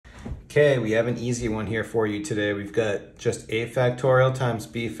Okay, we have an easy one here for you today. We've got just a factorial times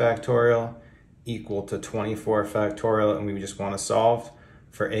b factorial equal to 24 factorial, and we just want to solve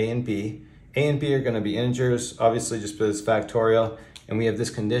for a and b. A and b are going to be integers, obviously just because it's factorial, and we have this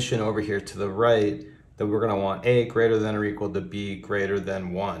condition over here to the right that we're going to want a greater than or equal to b greater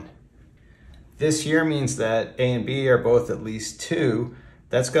than 1. This here means that a and b are both at least 2.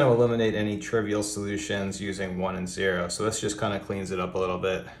 That's going to eliminate any trivial solutions using 1 and 0. So this just kind of cleans it up a little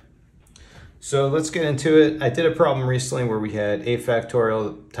bit. So let's get into it. I did a problem recently where we had a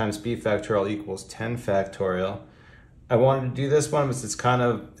factorial times b factorial equals 10 factorial. I wanted to do this one because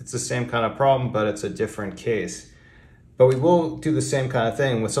it's the same kind of problem, but it's a different case. But we will do the same kind of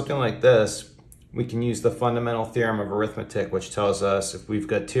thing. With something like this, we can use the fundamental theorem of arithmetic, which tells us if we've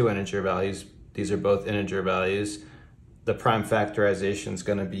got two integer values, these are both integer values, the prime factorization is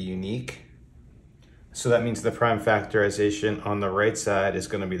going to be unique. So that means the prime factorization on the right side is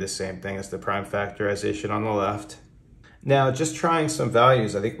going to be the same thing as the prime factorization on the left. Now, just trying some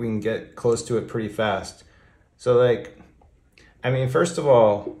values, I think we can get close to it pretty fast. So first of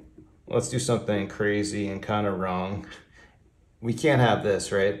all, let's do something crazy and kind of wrong. We can't have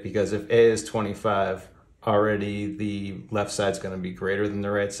this, right? Because if a is 25, already the left side is going to be greater than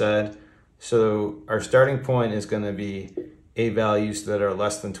the right side. So our starting point is going to be a values that are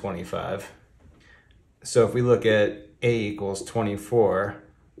less than 25. So if we look at a equals 24,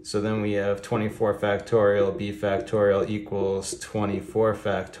 so then we have 24 factorial, b factorial equals 24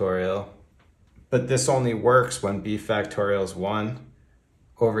 factorial. But this only works when b factorial is 1.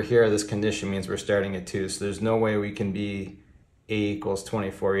 Over here, this condition means we're starting at 2, so there's no way we can be a equals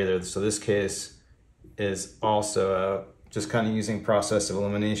 24 either. So this case is also just kind of using process of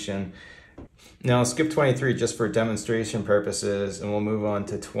elimination. Now I'll skip 23 just for demonstration purposes, and we'll move on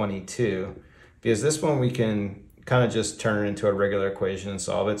to 22. Because this one we can kind of just turn it into a regular equation and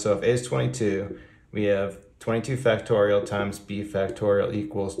solve it. So if a is 22, we have 22 factorial times b factorial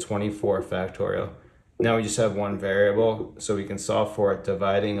equals 24 factorial. Now we just have one variable, so we can solve for it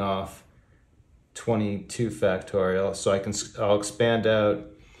dividing off 22 factorial. So I'll expand out,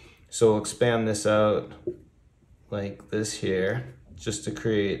 so we'll expand this out like this here, just to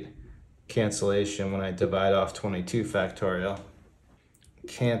create cancellation when I divide off 22 factorial.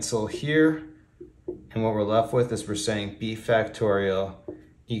 Cancel here. And what we're left with is we're saying b factorial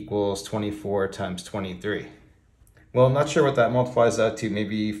equals 24 times 23. Well, I'm not sure what that multiplies out to,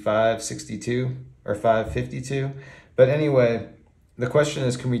 maybe 562 or 552. But anyway, the question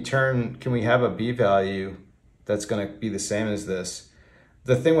is, can we have a b value that's going to be the same as this?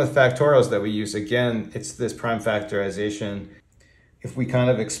 The thing with factorials that we use, again, it's this prime factorization. If we kind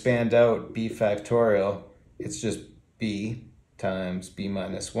of expand out b factorial, it's just b times b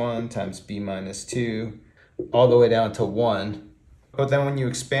minus 1 times b minus 2, all the way down to 1. But then when you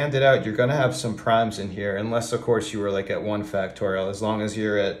expand it out, you're going to have some primes in here, unless, of course, you were like at 1 factorial. As long as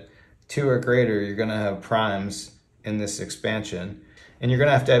you're at 2 or greater, you're going to have primes in this expansion. And you're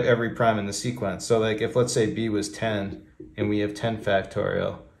going to have every prime in the sequence. So like if, let's say, b was 10, and we have 10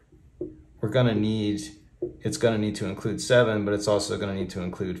 factorial, it's going to need to include 7, but it's also going to need to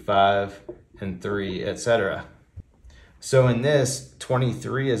include 5 and 3, etc. So in this,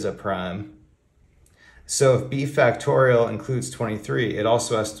 23 is a prime. So if b factorial includes 23, it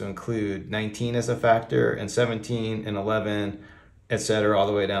also has to include 19 as a factor, and 17 and 11, etc., all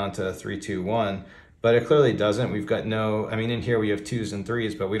the way down to 3, 2, 1. But it clearly doesn't. We've got in here we have 2s and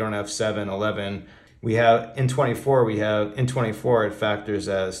 3s, but we don't have 7, 11. We have, in 24, it factors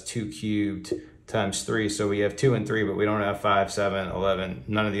as 2 cubed times 3. So we have 2 and 3, but we don't have 5, 7, 11,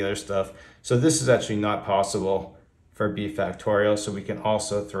 none of the other stuff. So this is actually not possible for b factorial, so we can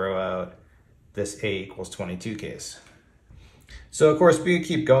also throw out this a equals 22 case. So of course we could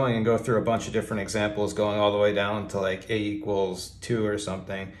keep going and go through a bunch of different examples going all the way down to like a equals 2 or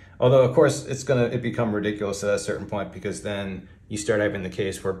something. Although of course it become ridiculous at a certain point, because then you start having the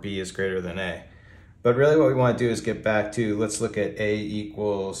case where b is greater than a. But really what we want to do is get back to, let's look at a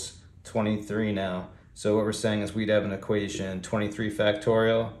equals 23 now. So what we're saying is we'd have an equation 23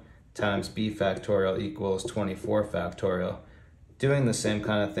 factorial times b factorial equals 24 factorial. Doing the same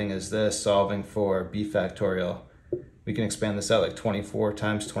kind of thing as this, solving for b factorial, we can expand this out like 24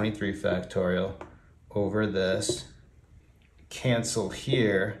 times 23 factorial over this, cancel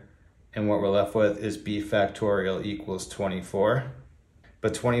here, and what we're left with is b factorial equals 24.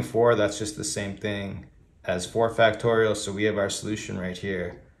 But 24, that's just the same thing as 4 factorial, so we have our solution right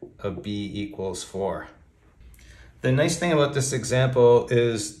here of b equals 4. The nice thing about this example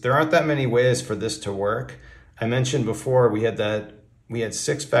is there aren't that many ways for this to work. I mentioned before we had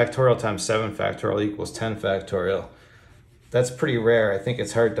 6 factorial times 7 factorial equals 10 factorial. That's pretty rare. I think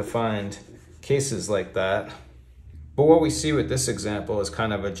it's hard to find cases like that. But what we see with this example is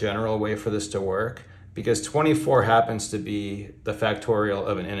kind of a general way for this to work, because 24 happens to be the factorial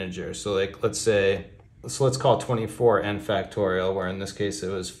of an integer. So like, let's call 24 n factorial, where in this case it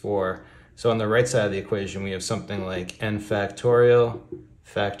was 4. So on the right side of the equation, we have something like n factorial,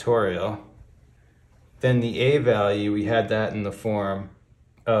 factorial. Then the a value, we had that in the form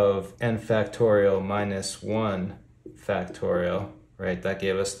of n factorial minus 1 factorial, right? That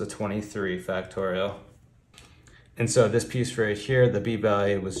gave us the 23 factorial. And so this piece right here, the b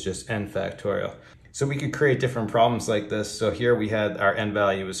value was just n factorial. So we could create different problems like this. So here we had our n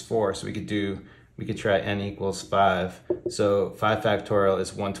value is 4, so we could try n equals 5. So 5 factorial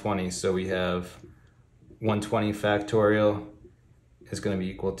is 120, so we have 120 factorial is going to be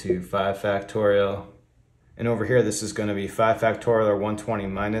equal to 5 factorial. And over here, this is going to be 5 factorial, or 120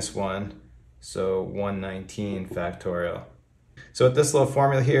 minus 1, so 119 factorial. So with this little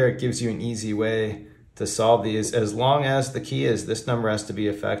formula here, it gives you an easy way to solve these, as long as the key is this number has to be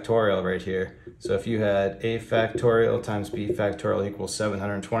a factorial right here. So if you had a factorial times b factorial equals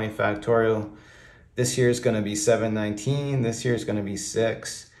 720 factorial, this here is going to be 719, this here is going to be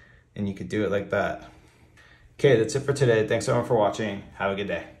 6, and you could do it like that. Okay, that's it for today. Thanks everyone for watching. Have a good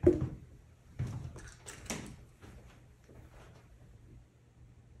day.